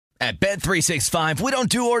At Bet365, we don't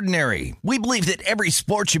do ordinary. We believe that every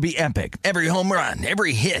sport should be epic. Every home run,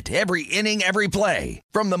 every hit, every inning, every play.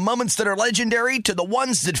 From the moments that are legendary to the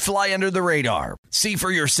ones that fly under the radar. See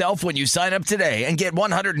for yourself when you sign up today and get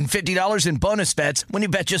 $150 in bonus bets when you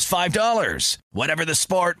bet just $5. Whatever the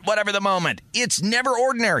sport, whatever the moment, it's never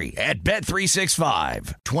ordinary at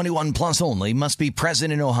Bet365. 21 plus only. Must be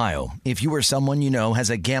present in Ohio. If you or someone you know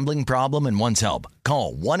has a gambling problem and wants help,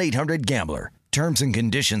 call 1-800-GAMBLER. Terms and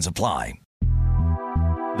conditions apply.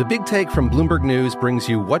 The Big Take from Bloomberg News brings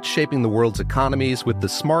you what's shaping the world's economies with the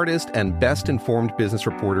smartest and best-informed business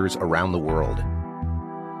reporters around the world.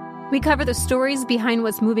 We cover the stories behind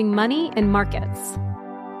what's moving money and markets,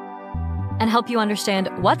 and help you understand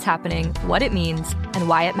what's happening, what it means, and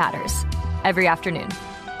why it matters every afternoon.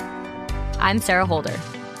 I'm Sarah Holder.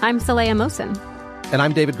 I'm Saleha Mohsin. And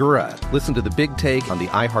I'm David Gura. Listen to The Big Take on the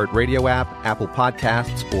iHeartRadio app, Apple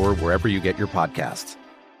Podcasts, or wherever you get your podcasts.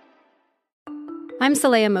 I'm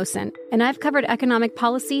Saleha Mohsin, and I've covered economic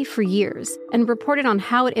policy for years and reported on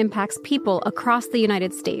how it impacts people across the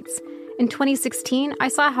United States. In 2016, I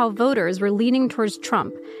saw how voters were leaning towards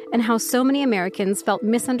Trump and how so many Americans felt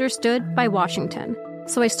misunderstood by Washington.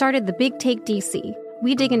 So I started The Big Take DC.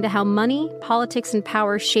 We dig into how money, politics, and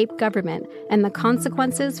power shape government and the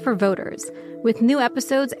consequences for voters. With new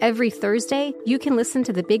episodes every Thursday, you can listen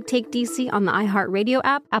to The Big Take DC on the iHeartRadio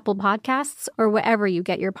app, Apple Podcasts, or wherever you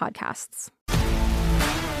get your podcasts.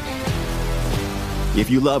 If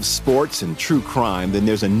you love sports and true crime, then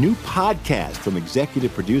there's a new podcast from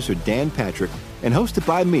executive producer Dan Patrick and hosted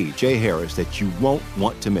by me, Jay Harris, that you won't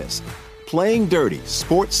want to miss. Playing Dirty: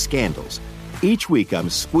 Sports Scandals. Each week,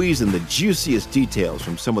 I'm squeezing the juiciest details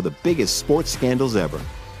from some of the biggest sports scandals ever.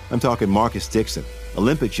 I'm talking Marcus Dixon,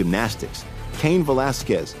 Olympic gymnastics, Cain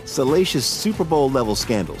Velasquez, salacious Super Bowl-level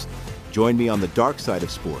scandals. Join me on the dark side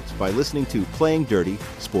of sports by listening to Playing Dirty: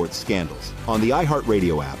 Sports Scandals on the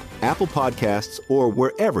iHeartRadio app, Apple Podcasts, or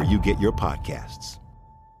wherever you get your podcasts.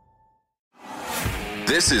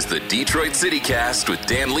 This is the Detroit City Cast with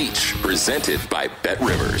Dan Leach, presented by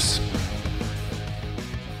BetRivers.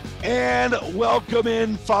 And welcome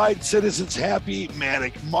in, fine citizens. Happy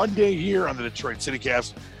Manic Monday here on the Detroit City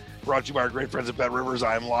Cast, brought to you by our great friends at BetRivers.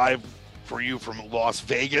 I am live for you from Las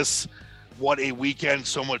Vegas. What a weekend,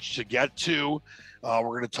 so much to get to. We're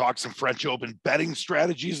going to talk some French Open betting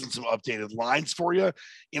strategies and some updated lines for you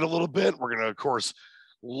in a little bit. We're going to, of course,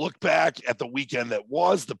 look back at the weekend that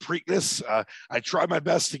was the Preakness. I tried my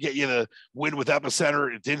best to get you the win with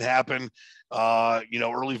Epicenter. It didn't happen.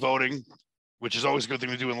 Early voting, which is always a good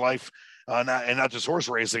thing to do in life, not just horse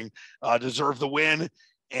racing, deserved the win.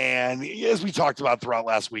 And as we talked about throughout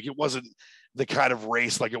last week, it wasn't the kind of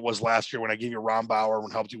race like it was last year when I gave you Ron Bauer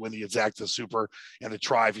and helped you win the Exacta Super and the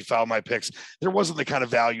Try if you followed my picks. There wasn't the kind of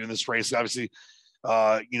value in this race. Obviously,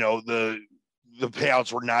 the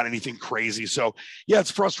payouts were not anything crazy. So, yeah,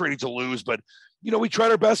 it's frustrating to lose, but we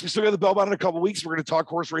tried our best. We still got the Belmont in a couple of weeks. We're going to talk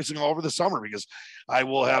horse racing all over the summer because I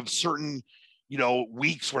will have certain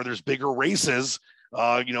weeks where there's bigger races,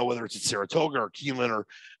 whether it's at Saratoga or Keeneland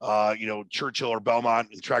or, Churchill or Belmont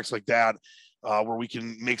and tracks like that, where we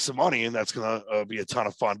can make some money, and that's going to be a ton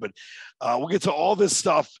of fun. But we'll get to all this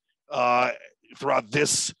stuff throughout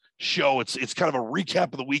this show. It's kind of a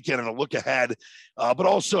recap of the weekend and a look ahead, but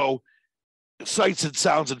also sights and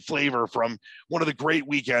sounds and flavor from one of the great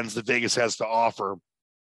weekends that Vegas has to offer,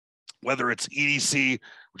 whether it's EDC,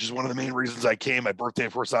 which is one of the main reasons I came, my birthday,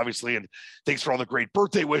 of course, obviously, and thanks for all the great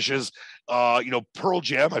birthday wishes. Pearl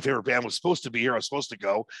Jam, my favorite band, was supposed to be here. I was supposed to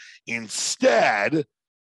go. Instead,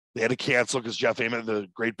 they had to cancel because Jeff Ament, the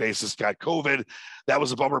great bassist, got COVID. That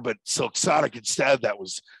was a bummer, but Silk Sonic instead, that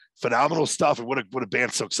was phenomenal stuff. And what a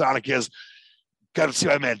band Silk Sonic is. Got to see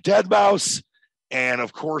my man Deadmau5. And,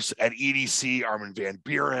 of course, at EDC, Armin van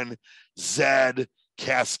Buuren, Zedd,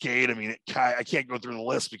 Cascade. I mean, I can't go through the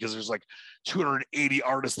list because there's like 280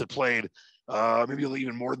 artists that played, maybe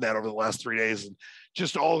even more than that over the last 3 days. And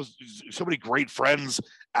just so many great friends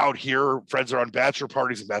out here. Friends that are on bachelor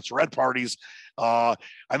parties and bachelorette parties. I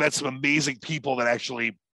met some amazing people that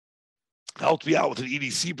actually helped me out with an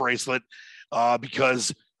EDC bracelet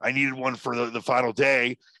because I needed one for the final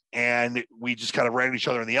day. And we just kind of ran each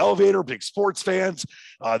other in the elevator, big sports fans.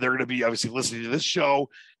 They're going to be obviously listening to this show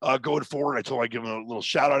going forward. I told them I'd give them a little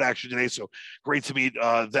shout out action today. So great to meet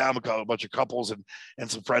them, a bunch of couples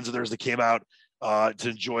and some friends of theirs that came out to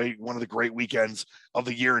enjoy one of the great weekends of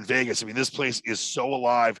the year in Vegas. I mean, this place is so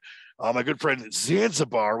alive. My good friend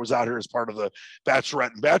Zanzibar was out here as part of the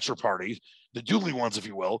bachelorette and bachelor party, the dueling ones, if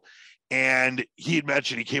you will. And he had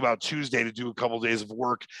mentioned he came out Tuesday to do a couple of days of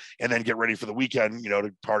work and then get ready for the weekend,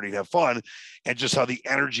 to party and have fun. And just how the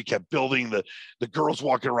energy kept building, the girls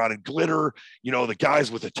walking around in glitter, the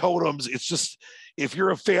guys with the totems. It's just, if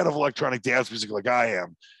you're a fan of electronic dance music like I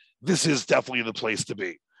am, this is definitely the place to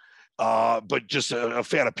be. But just a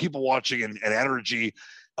fan of people watching and energy.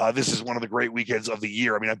 This is one of the great weekends of the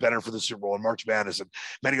year. I mean, I've been here for the Super Bowl and March Madness and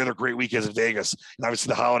many other great weekends in Vegas. And obviously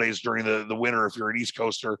the holidays during the winter, if you're an East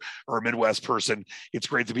Coaster or a Midwest person, it's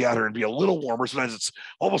great to be out here and be a little warmer. Sometimes it's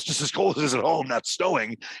almost just as cold as at home, not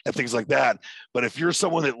snowing and things like that. But if you're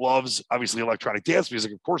someone that loves, obviously, electronic dance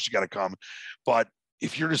music, of course you got to come. But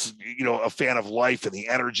if you're just, a fan of life and the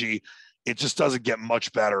energy, it just doesn't get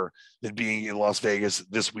much better than being in Las Vegas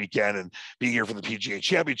this weekend and being here for the PGA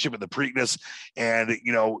Championship and the Preakness. And,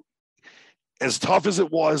 as tough as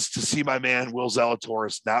it was to see my man, Will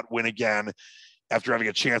Zalatoris, not win again after having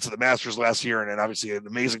a chance at the Masters last year and obviously an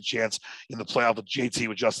amazing chance in the playoff with JT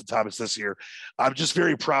with Justin Thomas this year, I'm just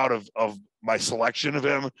very proud of my selection of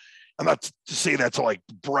him. I'm not saying that to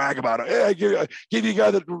brag about it. Hey, I gave you a guy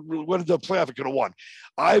that went into the playoff and could have won.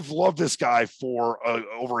 I've loved this guy for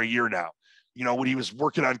over a year now. When he was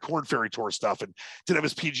working on Korn Ferry Tour stuff and didn't have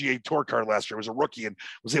his PGA Tour card last year, he was a rookie and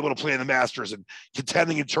was able to play in the Masters and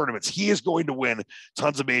contending in tournaments. He is going to win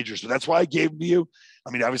tons of majors. So that's why I gave him to you.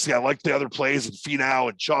 I mean, obviously I liked the other plays and Finau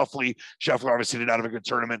and Schauffele. Schauffele obviously did not have a good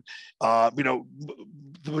tournament. The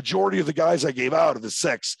majority of the guys I gave out of the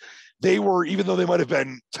 6, they were, even though they might have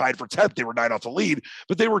been tied for 10th, they were 9 off the lead,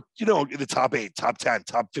 but they were, in the top 8, top 10,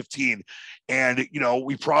 top 15. And,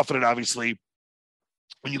 we profited, obviously.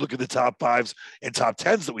 When you look at the top 5s and top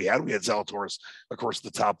 10s that we had Zalatoris, of course,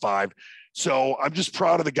 the top 5. So I'm just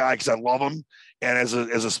proud of the guy because I love him. And as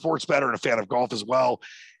a sports bettor and a fan of golf as well,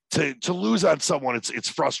 to lose on someone, it's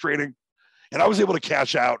frustrating. And I was able to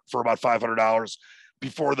cash out for about $500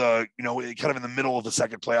 before kind of in the middle of the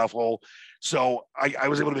second playoff hole. So I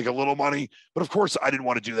was able to make a little money, but of course I didn't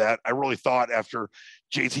want to do that. I really thought after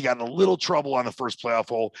JT got in a little trouble on the first playoff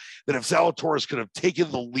hole that if Zalatoris could have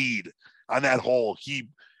taken the lead on that hole, he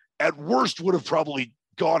at worst would have probably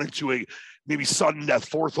gone into a maybe sudden death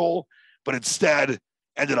fourth hole, but instead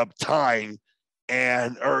ended up tying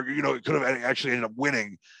it could have actually ended up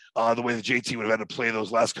winning the way that JT would have had to play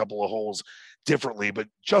those last couple of holes differently. But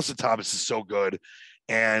Justin Thomas is so good.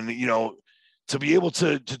 And, to be able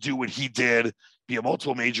to do what he did, be a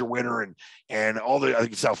multiple major winner and all I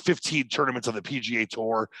think it's now 15 tournaments on the PGA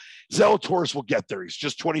Tour. Zalatoris will get there. He's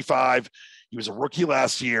just 25. He was a rookie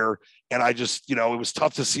last year. And I just, it was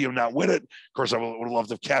tough to see him not win it. Of course, I would have loved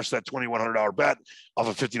to have cashed that $2,100 bet off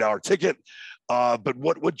a $50 ticket. But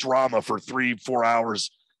what drama for 3-4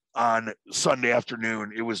 hours on Sunday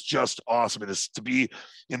afternoon. It was just awesome. And to be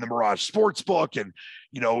in the Mirage Sportsbook and,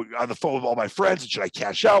 on the phone with all my friends, and should I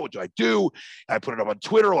cash out? What do I do? And I put it up on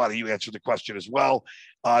Twitter. A lot of you answered the question as well.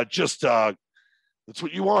 That's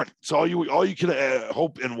what you want. It's all you can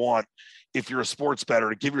hope and want if you're a sports bettor,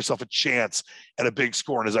 to give yourself a chance at a big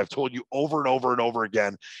score. And as I've told you over and over and over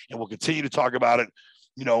again, and we'll continue to talk about it,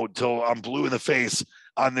 until I'm blue in the face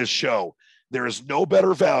on this show, there is no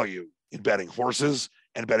better value in betting horses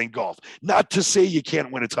and betting golf. Not to say you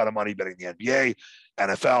can't win a ton of money betting the NBA,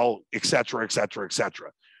 NFL, et cetera, et cetera, et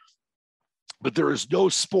cetera. But there is no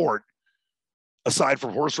sport aside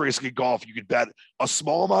from horse racing and golf you could bet a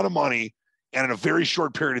small amount of money and in a very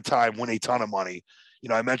short period of time win a ton of money.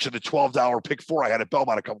 I mentioned the $12 pick 4 I had at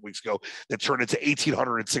Belmont a couple weeks ago that turned into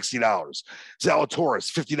 $1,860.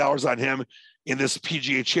 Zalatoris, $50 on him in this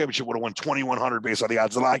PGA Championship would have won $2,100 based on the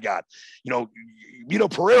odds that I got. Mito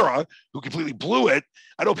Pereira, who completely blew it.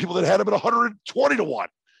 I know people that had him at 120 to 1.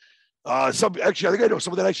 I think I know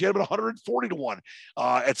someone that actually had him at 140 to 1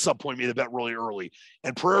 at some point, made the bet really early.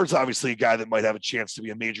 And Pereira's obviously a guy that might have a chance to be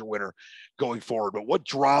a major winner going forward. But what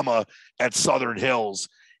drama at Southern Hills,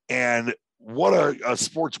 and what a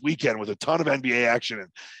sports weekend with a ton of NBA action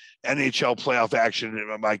and NHL playoff action.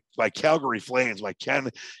 And my Calgary Flames, my Ken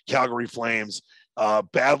Calgary Flames,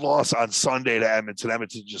 bad loss on Sunday to Edmonton.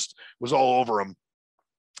 Edmonton just was all over them.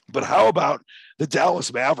 But how about the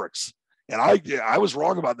Dallas Mavericks? And I was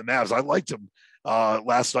wrong about the Mavs. I liked them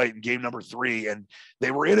last night in game number 3, and they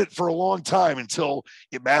were in it for a long time until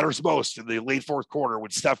it matters most in the late fourth quarter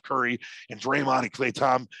with Steph Curry and Draymond and Klay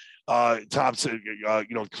Thompson,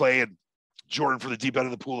 Klay and Jordan for the deep end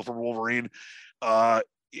of the pool for Wolverine.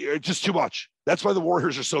 It's just too much. That's why the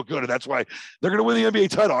Warriors are so good, and that's why they're going to win the NBA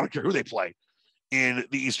title. I don't care who they play in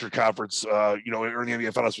the Eastern Conference, or in the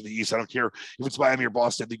NBA Finals for the East. I don't care if it's Miami or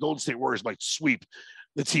Boston. The Golden State Warriors might sweep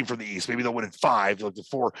the team from the East. Maybe they'll win in 5, like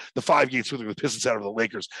the 5 games with the Pistons out of the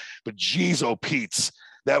Lakers. But geez, oh Pete's,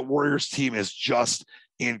 that Warriors team is just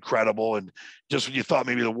incredible. And just when you thought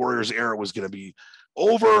maybe the Warriors era was going to be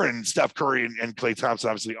over and Steph Curry and Klay Thompson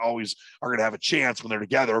obviously always are going to have a chance when they're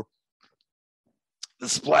together, the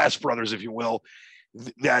Splash Brothers, if you will,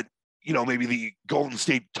 that, you know, maybe the Golden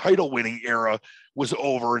State title winning era was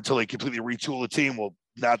over until they completely retool the team. Well,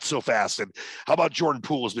 not so fast. And how about Jordan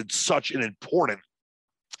Poole has been such an important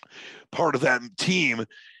part of that team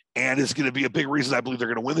and is going to be a big reason I believe they're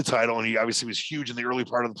going to win the title. And he obviously was huge in the early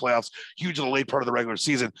part of the playoffs, huge in the late part of the regular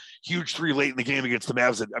season, huge 3 late in the game against the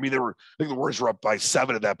Mavs. I mean, I think the Warriors were up by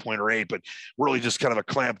 7 at that point or 8, but really just kind of a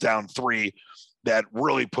clamp down 3 that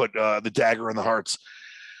really put the dagger in the hearts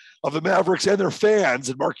of the Mavericks and their fans.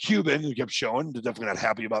 And Mark Cuban, who kept showing, definitely not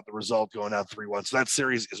happy about the result going out 3-1. So that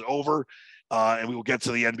series is over, and we will get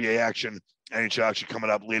to the NBA action, NHL action coming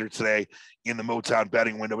up later today in the Motown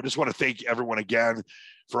betting window. I just want to thank everyone again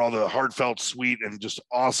for all the heartfelt, sweet, and just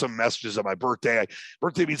awesome messages on my birthday.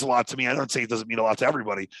 Birthday means a lot to me. I don't say it doesn't mean a lot to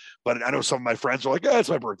everybody, but I know some of my friends are like, it's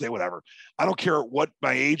my birthday, whatever. I don't care what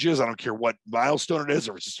my age is. I don't care what milestone it is,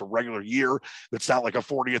 or it's just a regular year. It's not like a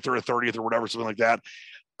 40th or a 30th or whatever, something like that.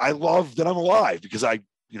 I love that I'm alive because I,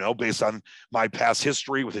 you know, based on my past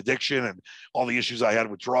history with addiction and all the issues I had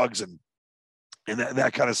with drugs and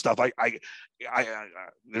that kind of stuff, I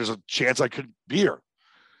there's a chance I could be here.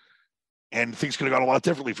 And things could have gone a lot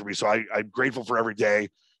differently for me. So I'm grateful for every day,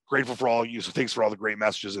 grateful for all of you. So thanks for all the great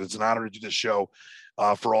messages. And it's an honor to do this show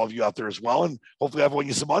for all of you out there as well. And hopefully I've won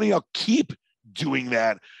you some money. I'll keep doing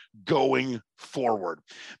that going forward.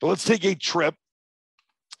 But let's take a trip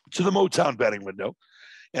to the Motown betting window.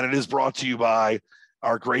 And it is brought to you by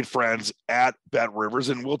our great friends at Bet Rivers.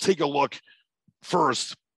 And we'll take a look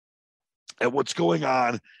first at what's going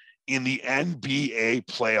on in the NBA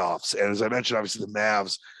playoffs. And as I mentioned, obviously the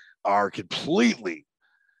Mavs are completely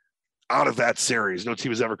out of that series. No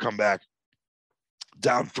team has ever come back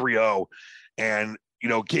down 3-0. And, you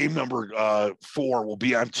know, game number 4 will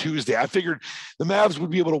be on Tuesday. I figured the Mavs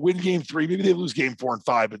would be able to win game 3. Maybe they lose game 4 and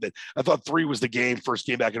 5, but then I thought 3 was the game. First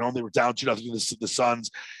game back at home, they were down 2-0 to the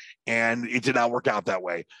Suns, and it did not work out that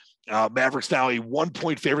way. Mavericks now a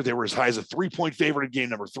 1-point favorite. They were as high as a 3-point favorite in game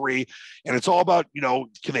number 3. And it's all about, you know,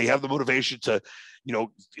 can they have the motivation to, you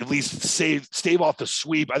know, at least stave off the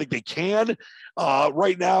sweep? I think they can.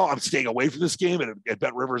 Right now, I'm staying away from this game. And at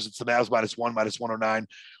Bet Rivers, it's the Mavs -1, -109.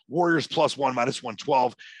 Warriors +1,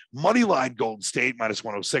 -112. Moneyline Golden State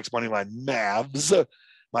 -106. Moneyline Mavs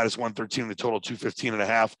 -113. The total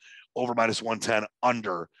 215.5. Over -110.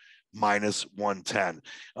 Under -110.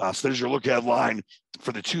 So there's your look ahead line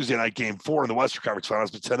for the Tuesday night game 4 in the Western Conference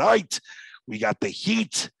Finals. But tonight, we got the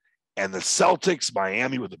Heat and the Celtics.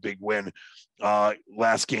 Miami with a big win.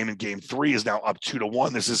 Last game in game 3 is now up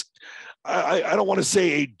 2-1. This is, I don't want to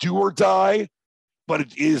say a do or die, but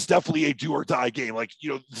it is definitely a do or die game. Like, you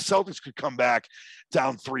know, the Celtics could come back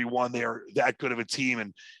down 3-1. They're that good of a team,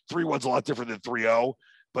 and 3-1's a lot different than 3-0.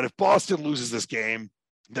 But if Boston loses this game,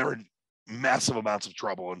 they're in massive amounts of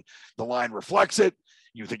trouble, and the line reflects it.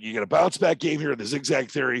 You think you get a bounce back game here in the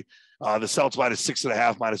zigzag theory. The Celtics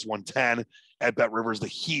 -6.5, -110 at Bet Rivers. The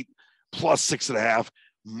Heat +6.5,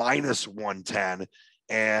 -110.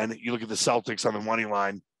 And you look at the Celtics on the money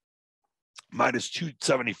line,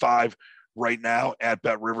 -275 right now at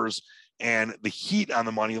Bet Rivers. And the Heat on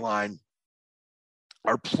the money line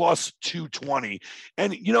are +220.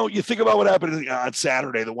 And, you know, you think about what happened on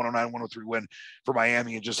Saturday, the 109-103 win for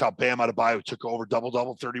Miami, and just how Bam Adebayo took over,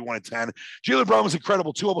 double-double, 31 and 10. Jaylen Brown was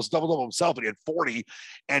incredible, too, almost double-double himself, but he had 40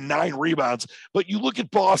 and 9 rebounds. But you look at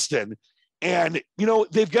Boston, and, you know,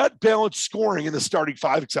 they've got balanced scoring in the starting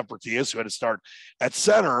 5, except for Tias, who had to start at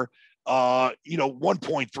center. 1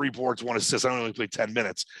 point, 3 boards, 1 assist. I only played 10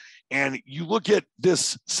 minutes. And you look at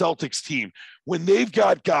this Celtics team, when they've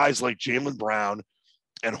got guys like Jaylen Brown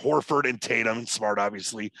and Horford and Tatum and Smart,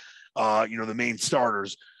 obviously, the main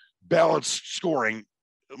starters, balanced scoring,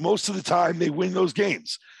 most of the time they win those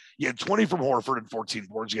games. You had 20 from Horford and 14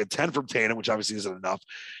 boards. You had 10 from Tatum, which obviously isn't enough.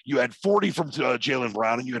 You had 40 from Jaylen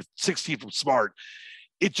Brown, and you had 16 from Smart.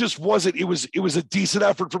 It just wasn't. It was a decent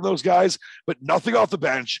effort from those guys, but nothing off the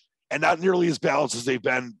bench, and not nearly as balanced as they've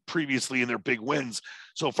been previously in their big wins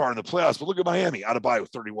so far in the playoffs. But look at Miami, Adebayo,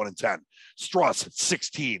 31 and 10. Strus at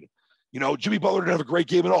 16. You know, Jimmy Butler didn't have a great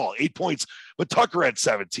game at all, 8 points, but Tucker had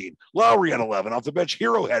 17. Lowry had 11 off the bench.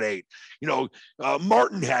 Hero had 8.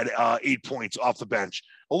 Martin had 8 points off the bench.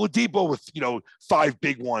 Oladipo with, 5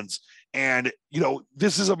 big ones. And,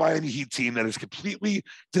 this is a Miami Heat team that is completely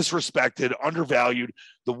disrespected, undervalued,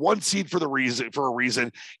 the 1 seed for a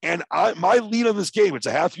reason. And my lead on this game, it's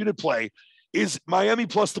a half unit play, is Miami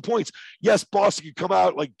plus the points. Yes, Boston could come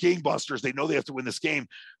out like gangbusters. They know they have to win this game.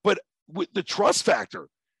 But with the trust factor,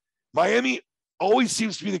 Miami always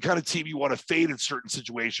seems to be the kind of team you want to fade in certain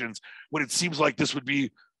situations when it seems like this would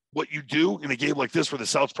be what you do in a game like this where the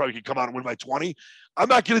Celtics probably could come out and win by 20. I'm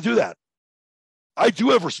not going to do that. I do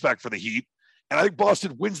have respect for the Heat, and I think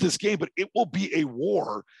Boston wins this game, but it will be a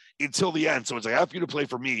war until the end. So it's a half unit play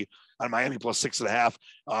for me on Miami plus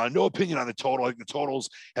 6.5. No opinion on the total. I think the totals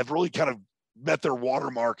have really kind of met their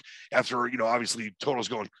watermark after, obviously totals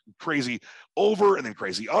going crazy over and then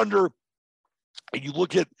crazy under. And you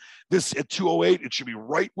look at this at 208, it should be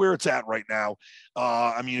right where it's at right now.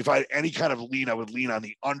 If I had any kind of lean, I would lean on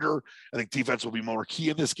the under. I think defense will be more key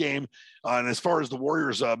in this game. And as far as the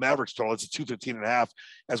Warriors Mavericks total, it's a 215.5,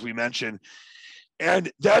 as we mentioned.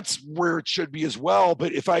 And that's where it should be as well.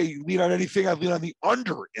 But if I lean on anything, I lean on the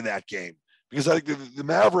under in that game. Because I think the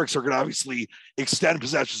Mavericks are going to obviously extend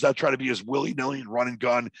possessions, not try to be as willy-nilly and run and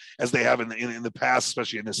gun as they have in the past,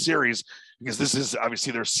 especially in this series, because this is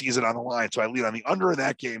obviously their season on the line. So I lean on the under in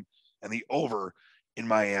that game and the over in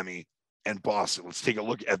Miami and Boston. Let's take a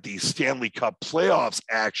look at the Stanley Cup playoffs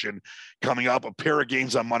action coming up, a pair of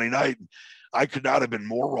games on Monday night. I could not have been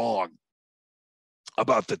more wrong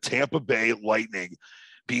about the Tampa Bay Lightning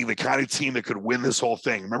being the kind of team that could win this whole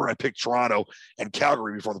thing. Remember, I picked Toronto and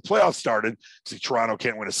Calgary before the playoffs started. See, Toronto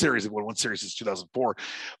can't win a series. They've won one series since 2004.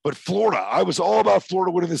 But Florida, I was all about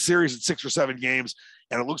Florida winning the series in 6 or 7 games,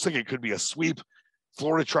 and it looks like it could be a sweep.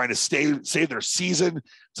 Florida trying to save their season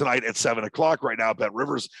tonight at 7 o'clock. Right now, Bet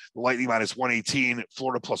Rivers, the Lightning minus 118,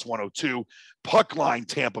 Florida plus 102. Puck line,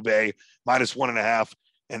 Tampa Bay minus 1.5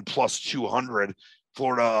 and plus 200.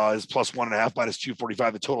 Florida is plus 1.5, minus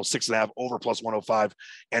 245. The total 6.5, over plus 105,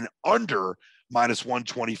 and under minus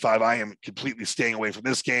 125. I am completely staying away from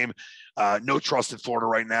this game. No trust in Florida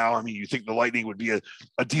right now. I mean, you think the Lightning would be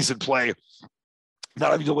a decent play.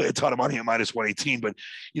 Not having to lay a ton of money at minus 118, but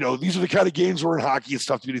these are the kind of games where in hockey it's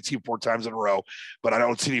tough to beat a team 4 times in a row. But I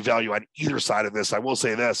don't see any value on either side of this. I will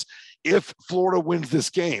say this: if Florida wins this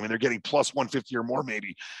game and they're getting plus 150 or more,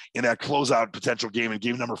 maybe in that closeout potential game in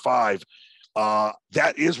game number 5.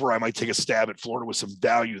 That is where I might take a stab at Florida with some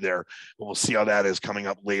value there, but we'll see how that is coming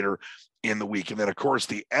up later in the week. And then, of course,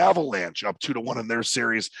 the Avalanche up 2-1 in their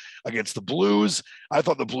series against the Blues. I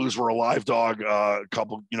thought the Blues were a live dog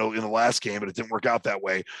couple, in the last game, but it didn't work out that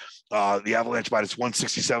way. The Avalanche minus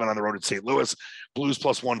 167 on the road at St. Louis, Blues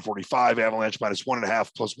plus 145, Avalanche minus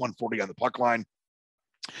 1.5 plus 140 on the puck line.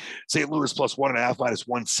 St. Louis plus 1.5 minus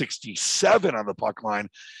 167 on the puck line,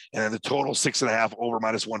 and then the total 6.5 over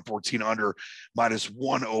minus 114 under minus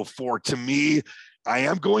 104. To me, I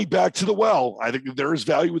am going back to the well. I think there is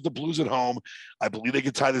value with the Blues at home. I believe they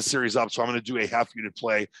can tie this series up, so I'm going to do a half unit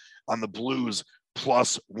play on the Blues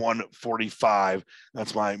plus 145.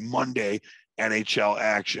 That's my Monday NHL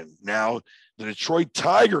action. Now, the Detroit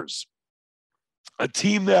Tigers, a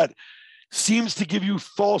team that seems to give you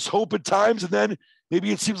false hope at times, and then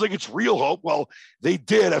maybe it seems like it's real hope. Well, they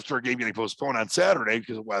did, after a game getting postponed on Saturday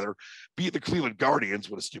because of weather, beat the Cleveland Guardians,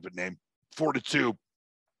 what a stupid name, 4-2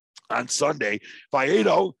 on Sunday.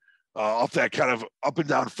 Faedo, off that kind of up and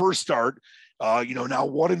down first start, now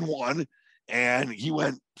 1-1, and he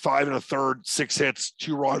went 5 1/3, 6 hits,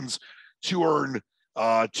 2 runs, 2 earned,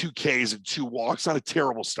 2 Ks and 2 walks. Not a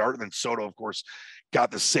terrible start. And then Soto, of course, got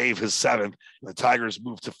the save, his 7th. And the Tigers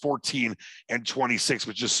moved to 14-26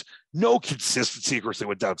 with just no consistency. Of course, they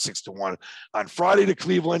went down 6-1 on Friday to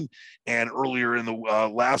Cleveland, and earlier in the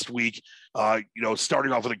last week,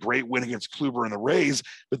 starting off with a great win against Kluber and the Rays,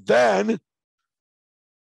 but then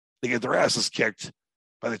they get their asses kicked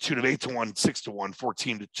by the tune of 8-1, 6-1,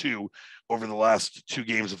 14-2 over the last 2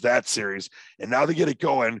 games of that series. And now they get it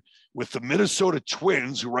going with the Minnesota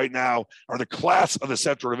Twins, who right now are the class of the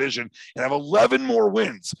Central Division and have 11 more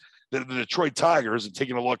wins than the Detroit Tigers. And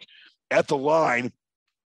taking a look at the line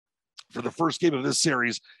for the first game of this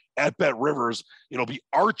series at Bet Rivers, it'll be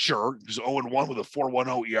Archer, who's 0-1 with a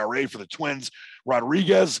 4.10 ERA for the Twins.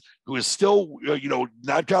 Rodriguez, who is still,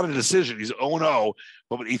 not got a decision. He's 0-0,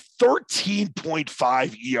 but with a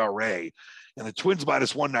 13.5 ERA. And the Twins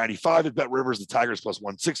minus 195 at Bet Rivers, the Tigers plus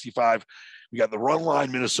 165. We got the run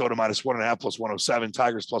line, Minnesota minus 1.5 plus 107,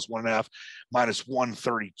 Tigers plus 1.5 minus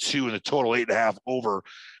 132, and the total 8.5 over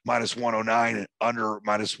minus 109 and under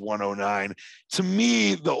minus 109. To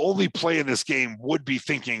me, the only play in this game would be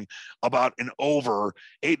thinking about an over.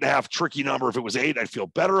 8.5, tricky number. If it was 8, I'd feel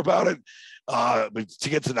better about it. But to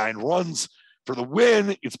get to 9 runs for the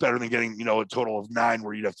win, it's better than getting, a total of 9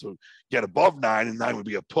 where you'd have to get above 9, and 9 would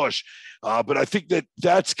be a push. But I think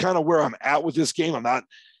that's kind of where I'm at with this game. I'm not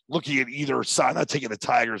looking at either side. I'm not taking the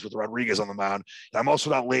Tigers with Rodriguez on the mound. And I'm also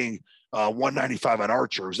not laying 195 on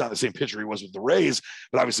Archer, who's not the same pitcher he was with the Rays,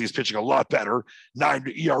 but obviously he's pitching a lot better,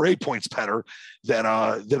 9 ERA points better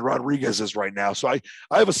than Rodriguez is right now. So I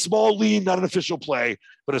have a small lean, not an official play,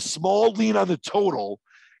 but a small lean on the total,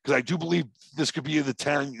 because I do believe this could be in the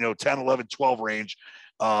 10, 11, 12 range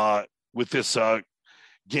with this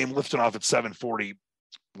game lifting off at 7:40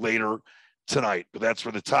 later tonight. But that's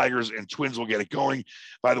where the Tigers and Twins will get it going.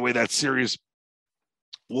 By the way, that series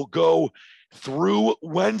will go through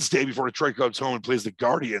Wednesday before Detroit goes home and plays the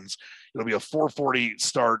Guardians. It'll be a 4:40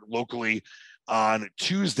 start locally on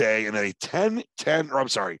Tuesday, and then a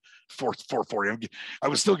 4:40. I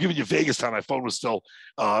was still giving you Vegas time. My phone was still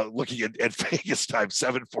looking at Vegas time,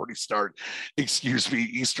 7:40 start,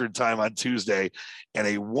 Eastern time on Tuesday, and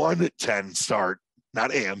a 1:10 start,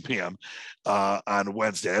 not AM, PM, on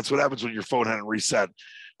Wednesday. That's what happens when your phone hadn't reset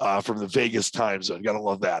from the Vegas time zone. You got to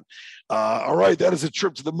love that. All right, that is a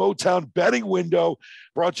trip to the Motown betting window,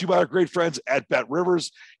 brought to you by our great friends at Bet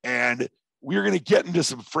Rivers. And we're going to get into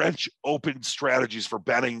some French Open strategies for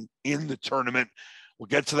betting in the tournament. We'll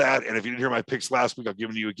get to that. And if you didn't hear my picks last week, I'll give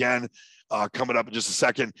them to you again coming up in just a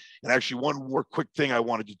second. And actually, one more quick thing I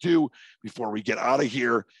wanted to do before we get out of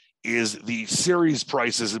here is the series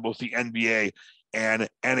prices in both the NBA and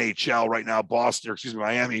NHL right now.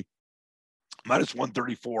 Miami, minus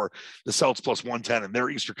 134, the Celtics plus 110 in their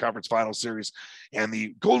Eastern Conference Final Series, and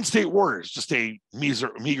the Golden State Warriors just a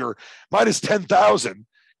meager minus 10,000,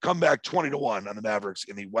 come back 20-1 on the Mavericks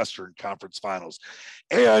in the Western Conference Finals.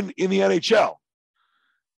 And in the NHL,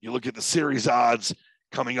 you look at the series odds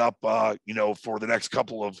coming up, for the next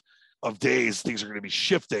couple of days, things are going to be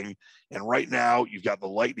shifting. And right now, you've got the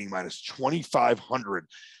Lightning minus 2,500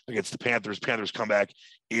 against the Panthers. Panthers comeback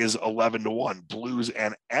is 11-1. Blues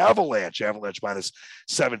and Avalanche minus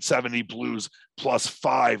 770. Blues plus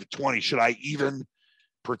 520. Should I even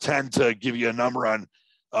pretend to give you a number on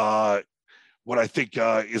what I think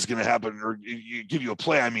is going to happen, or give you a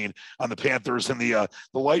play, on the Panthers and the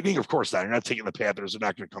Lightning? Of course not. You're not taking the Panthers. They're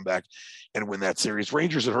not going to come back and win that series.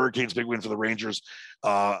 Rangers and Hurricanes, big win for the Rangers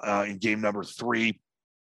in game number 3,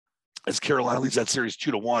 as Carolina leads that series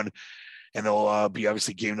 2-1. And they'll be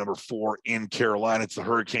obviously game number 4 in Carolina. It's the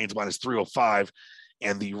Hurricanes minus 305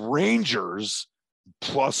 and the Rangers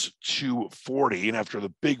plus 240. And after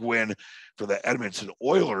the big win for the Edmonton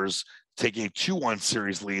Oilers, taking a 2-1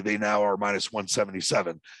 series lead, they now are minus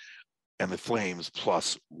 177, and the Flames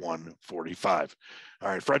plus 145. All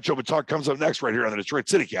right, French Open Talk comes up next right here on the Detroit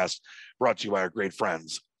CityCast, brought to you by our great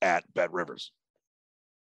friends at Bet Rivers.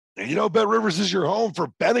 And Bet Rivers is your home for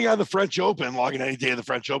betting on the French Open. Log in any day of the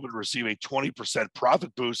French Open to receive a 20%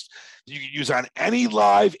 profit boost that you can use on any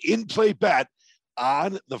live in-play bet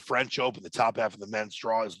on the French Open. The top half of the men's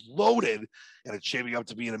draw is loaded, and it's shaping up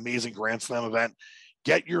to be an amazing Grand Slam event.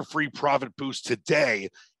 Get your free profit boost today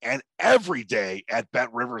and every day at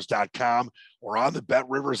BetRivers.com or on the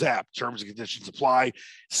BetRivers app. Terms and conditions apply.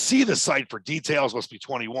 See the site for details. Must be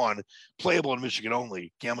 21. Playable in Michigan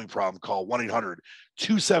only. Gambling problem? Call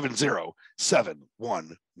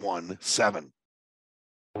 1-800-270-7117.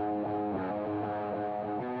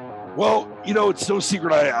 Well, it's no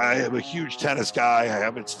secret I am a huge tennis guy. I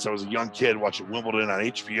have been since I was a young kid, watching Wimbledon on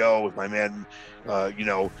HBO with my man,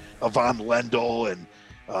 Yvonne Lendl and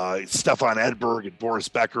Stefan Edberg and Boris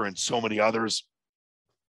Becker and so many others.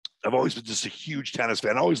 I've always been just a huge tennis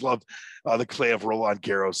fan. I always loved the clay of Roland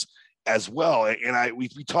Garros as well. And we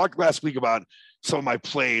talked last week about some of my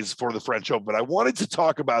plays for the French Open, but I wanted to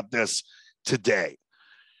talk about this today.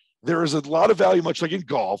 There is a lot of value, much like in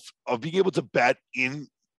golf, of being able to bet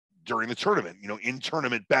during the tournament, in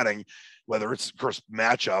tournament betting, whether it's, of course,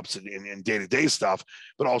 matchups and day-to-day stuff,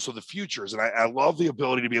 but also the futures. And I love the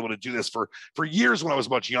ability to be able to do this. For years when I was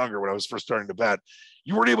much younger, when I was first starting to bet,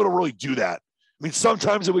 you weren't able to really do that.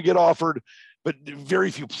 Sometimes it would get offered, but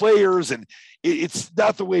very few players. And it's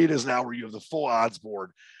not the way it is now, where you have the full odds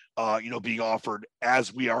board, being offered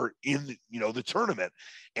as we are in, the tournament.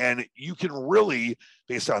 And you can really,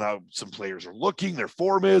 based on how some players are looking, their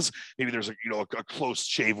form is, maybe there's a close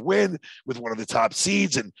shave win with one of the top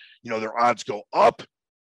seeds and, their odds go up.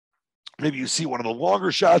 Maybe you see one of the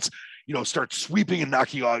longer shots, start sweeping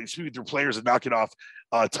through players and knocking off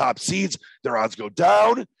top seeds, their odds go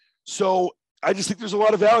down. So I just think there's a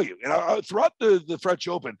lot of value. And throughout the French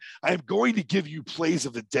Open, I am going to give you plays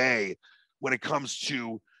of the day when it comes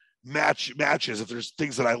to matches. If there's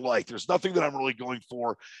things that I like, there's nothing that I'm really going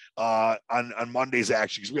for on Monday's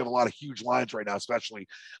action, because we have a lot of huge lines right now, especially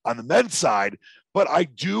on the men's side. But I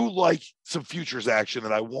do like some futures action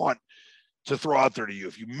that I want to throw out there to you.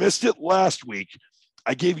 If you missed it last week,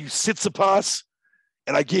 I gave you Tsitsipas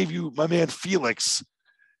and I gave you my man Felix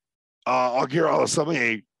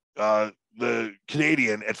Auger-Aliassime the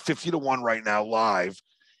Canadian at 50-1 right now live.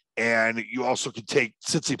 And you also can take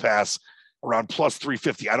Tsitsipas around plus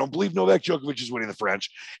 350. I don't believe Novak Djokovic is winning the French.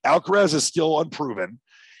 Alcaraz is still unproven.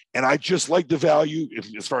 And I just like the value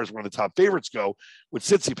as far as one of the top favorites go with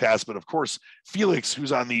Tsitsipas. But of course, Felix,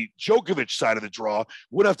 who's on the Djokovic side of the draw,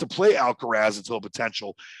 would have to play Alcaraz until a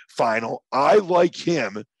potential final. I like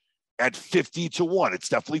him at 50-1. It's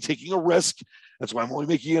definitely taking a risk. That's why I'm only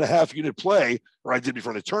making it a half unit play, or I did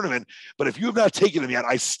before the tournament. But if you have not taken him yet,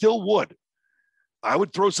 I still would. I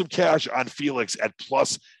would throw some cash on Felix at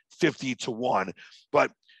plus 50-1.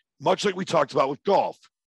 But much like we talked about with golf,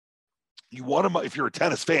 you want to, if you're a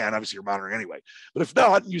tennis fan, obviously you're monitoring anyway. But if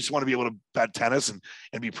not, you just want to be able to bet tennis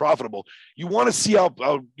and be profitable. You want to see how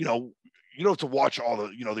you don't have to watch all the,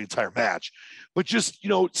 the entire match, but just,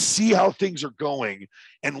 see how things are going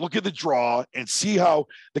and look at the draw and see how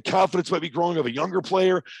the confidence might be growing of a younger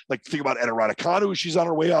player. Like think about Eda Raducanu, she's on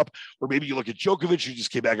her way up, or maybe you look at Djokovic, who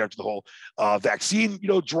just came back after the whole vaccine,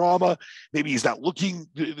 drama. Maybe he's not looking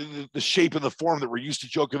the shape and the form that we're used to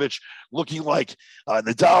Djokovic looking like.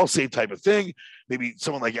 Nadal, same type of thing. Maybe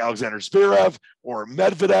someone like Alexander Zverev or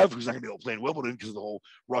Medvedev, who's not going to be able to play in Wimbledon because of the whole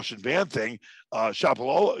Russian ban thing.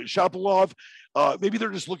 Shapovalov, maybe they're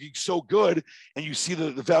just looking so good, and you see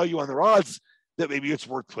the value on their odds that maybe it's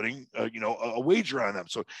worth putting, a wager on them.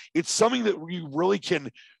 So it's something that you really can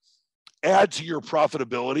add to your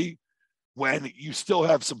profitability when you still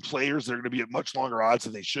have some players that are going to be at much longer odds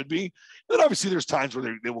than they should be. Then obviously there's times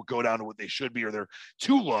where they will go down to what they should be, or they're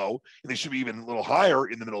too low and they should be even a little higher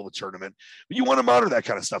in the middle of the tournament. But you want to monitor that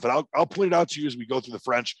kind of stuff. And I'll point it out to you as we go through the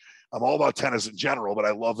French. I'm all about tennis in general, but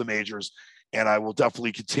I love the majors, and I will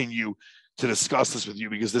definitely continue to discuss this with you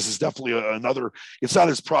because this is definitely another, it's not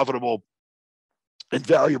as profitable and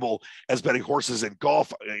valuable as betting horses in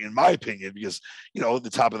golf, in my opinion, because, at the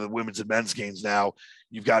top of the women's and men's games now,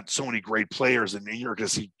 you've got so many great players, and you're going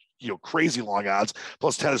to see, crazy long odds.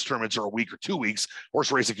 Plus tennis tournaments are a week or 2 weeks. Horse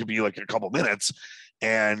racing could be like a couple minutes.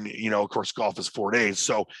 And, of course, golf is 4 days.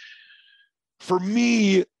 So for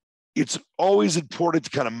me, it's always important to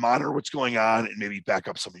kind of monitor what's going on and maybe back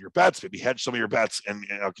up some of your bets, maybe hedge some of your bets, and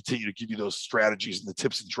I'll continue to give you those strategies and the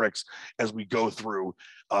tips and tricks as we go through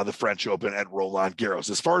the French Open at Roland Garros.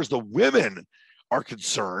 As far as the women are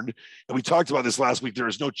concerned, and we talked about this last week, there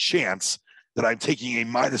is no chance that I'm taking a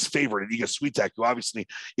minus favorite in Iga Swiatek, who obviously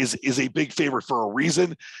is a big favorite for a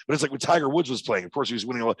reason, but it's like when Tiger Woods was playing. Of course, he was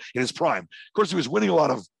winning a lot in his prime. Of course, he was winning a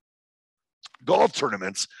lot of golf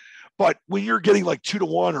tournaments. But when you're getting like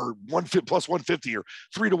 2-1 or plus 150 or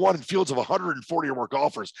 3-1 in fields of 140 or more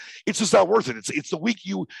golfers, it's just not worth it. It's the week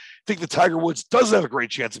you think that Tiger Woods doesn't have a great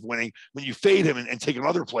chance of winning when you fade him and take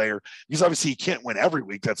another player, because obviously he can't win every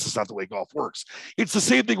week. That's just not the way golf works. It's the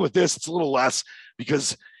same thing with this. It's a little less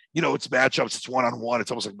because, it's matchups. It's one-on-one. It's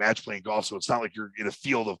almost like match playing golf. So it's not like you're in a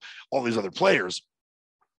field of all these other players.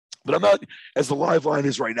 But I'm not, as the live line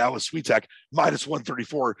is right now with Swiatek, minus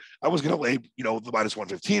 134. I was going to lay, the minus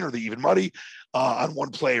 115 or the even money on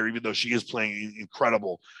one player, even though she is playing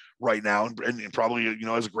incredible right now and probably,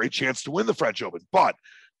 has a great chance to win the French Open. But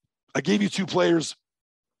I gave you two players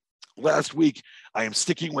last week. I am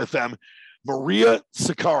sticking with them. Maria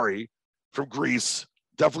Sakkari from Greece,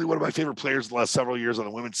 definitely one of my favorite players the last several years on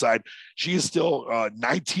the women's side. She is still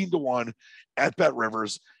 19-1 at Bet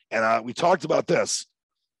Rivers. And we talked about this.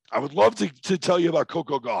 I would love to tell you about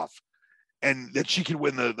Coco Gauff and that she can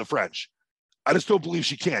win the French. I just don't believe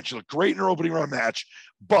she can. She looked great in her opening round match,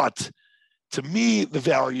 but to me, the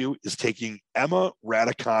value is taking Emma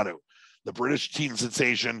Raducanu, the British teen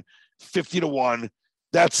sensation, 50-1.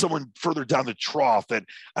 That's someone further down the trough that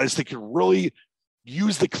I just think can really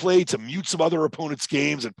use the clay to mute some other opponents'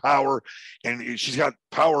 games and power. And she's got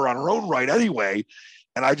power on her own right anyway.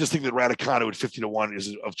 And I just think that Raducanu at 50-1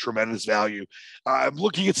 is of tremendous value. I'm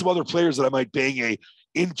looking at some other players that I might bang a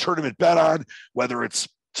in-tournament bet on, whether it's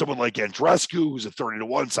someone like Andreescu, who's a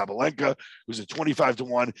 30-1, Sabalenka, who's a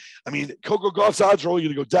 25-1. I mean, Coco Gauff's odds are only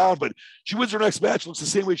going to go down, but she wins her next match, looks the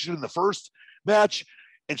same way she did in the first match,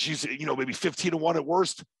 and she's, maybe 15-1 at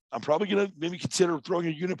worst. I'm probably going to maybe consider throwing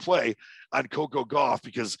a unit play on Coco Gauff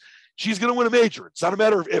because she's going to win a major. It's not a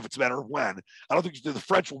matter of if, it's a matter of when. I don't think the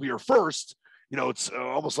French will be her first. It's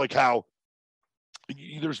almost like how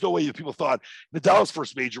there's no way that people thought Nadal's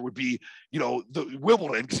first major would be, the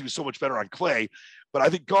Wimbledon because he was so much better on clay. But I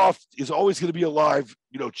think Gauff is always going to be a live,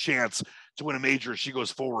 chance to win a major as she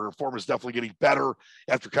goes forward. Her form is definitely getting better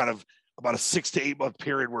after kind of about a 6 to 8 month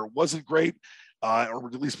period where it wasn't great, or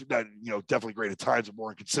at least not, definitely great at times, but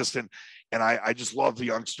more inconsistent. And I just love the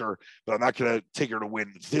youngster, but I'm not going to take her to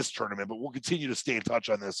win this tournament. But we'll continue to stay in touch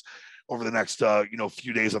on this over the next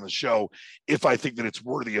few days on the show if I think that it's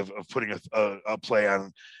worthy of putting a play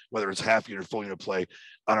on, whether it's half unit or full unit play,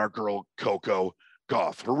 on our girl Coco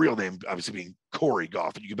Gauff. Her real name obviously being Corey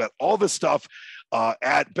Gauff. And you can bet all this stuff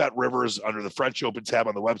at Bet Rivers under the French Open tab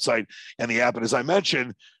on the website and the app. And as I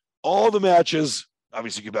mentioned, all the matches,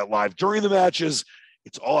 obviously you can bet live during the matches.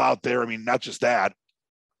 It's all out there. I mean, not just that.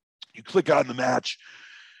 You click on the match,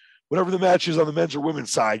 whatever the match is on the men's or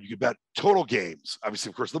women's side, you can bet total games. Obviously,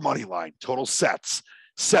 of course, the money line, total sets,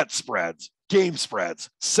 set spreads, game spreads,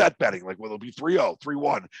 set betting, like whether it'll be 3-0,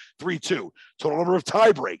 3-1, 3-2, total number of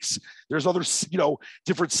tie breaks. There's other,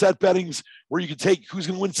 different set bettings where you can take who's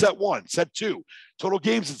going to win set 1, set 2, total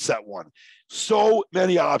games in set 1. So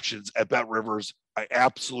many options at Bet Rivers. I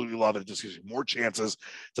absolutely love it. It just gives you more chances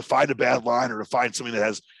to find a bad line or to find something that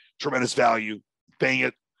has tremendous value. Bang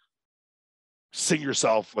it. Sing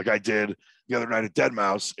yourself like I did the other night at Dead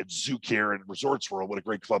Mouse at Zouk here in Resorts World. What a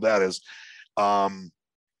great club that is.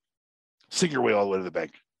 Sing your way all the way to the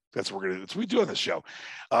bank. That's what that's what we do on this show.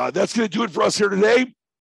 That's going to do it for us here today.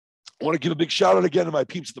 I want to give a big shout out again to my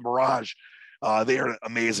peeps at the Mirage. They are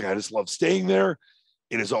amazing. I just love staying there.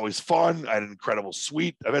 It is always fun. I had an incredible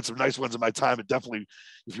suite. I've had some nice ones in my time, but definitely,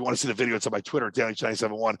 if you want to see the video, it's on my Twitter,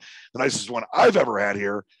 DanLeach971, the nicest one I've ever had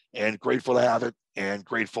here, and grateful to have it, and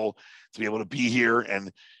grateful to be able to be here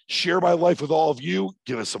and share my life with all of you,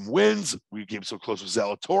 give us some wins. We came so close with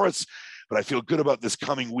Zalatoris, but I feel good about this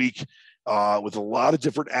coming week with a lot of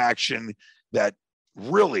different action that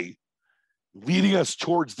really leading us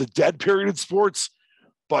towards the dead period in sports,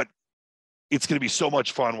 but it's going to be so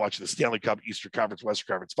much fun watching the Stanley Cup, Eastern Conference, Western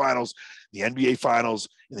Conference Finals, the NBA Finals,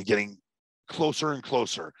 and then getting closer and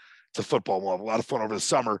closer to football. We'll have a lot of fun over the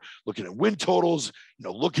summer looking at win totals,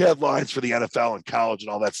 look headlines for the NFL and college and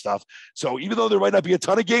all that stuff. So even though there might not be a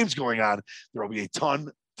ton of games going on, there will be a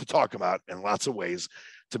ton to talk about and lots of ways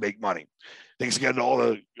to make money. Thanks again to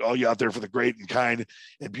all you out there for the great and kind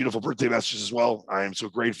and beautiful birthday messages as well. I am so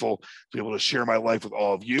grateful to be able to share my life with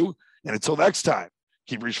all of you. And until next time,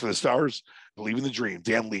 keep reaching for the stars, believe in the dream.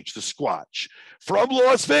 Dan Leach, the Squatch, from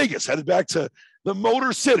Las Vegas, headed back to the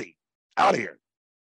Motor City. Out of here.